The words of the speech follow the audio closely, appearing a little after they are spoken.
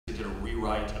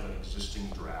rewrite of an existing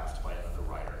draft by another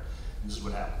writer. And this is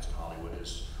what happens in Hollywood: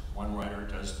 is one writer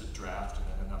does the draft, and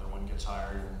then another one gets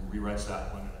hired and rewrites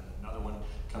that one, and then another one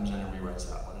comes in and rewrites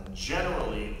that one. And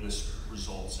generally, this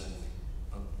results in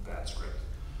a bad script.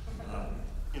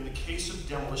 In the case of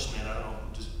Demolition Man, I don't know,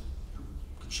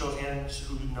 show of hands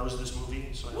who knows this movie?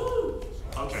 So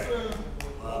okay.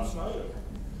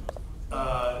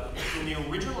 In the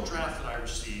original draft that I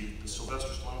received, the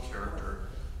Sylvester Stallone character,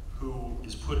 who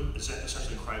is put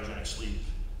essentially in cryogenic sleep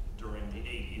during the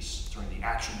 80s, during the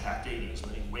action-packed 80s,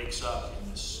 and then he wakes up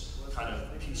in this kind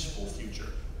of peaceful future.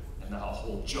 And the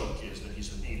whole joke is that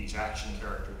he's an 80s action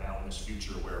character now in this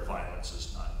future where violence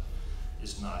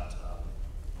is not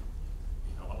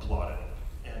applauded.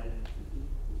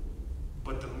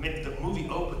 But the movie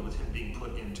opened with him being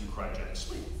put into cryogenic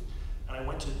sleep. And I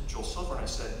went to Joel Silver and I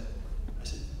said,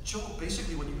 Joel,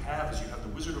 basically what you have is you have the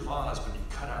Wizard of Oz, but you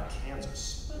cut out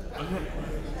Kansas.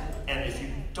 And if you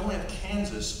don't have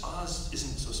Kansas, Oz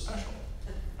isn't so special.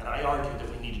 And I argued that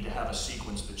we needed to have a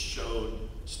sequence that showed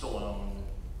Stallone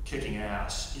kicking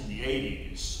ass in the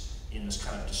 80s in this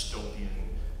kind of dystopian,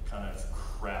 kind of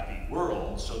crappy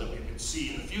world, so that we could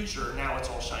see in the future, now it's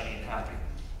all shiny and happy.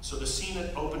 So the scene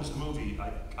that opens the movie,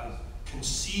 I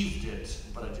conceived it,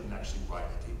 but I didn't actually write it.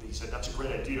 He said, that's a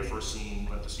great idea for a scene,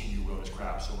 but the scene you wrote is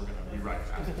crap, so we're going to rewrite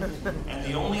that. And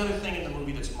the only other thing in the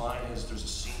movie that's mine is there's a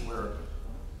scene where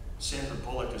Sandra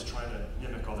Bullock is trying to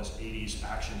mimic all this 80s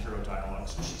action hero dialogue,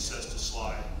 so she says to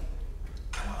Sly,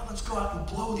 come on, let's go out and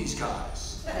blow these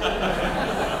guys.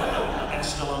 And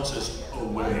Stallone says,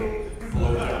 away.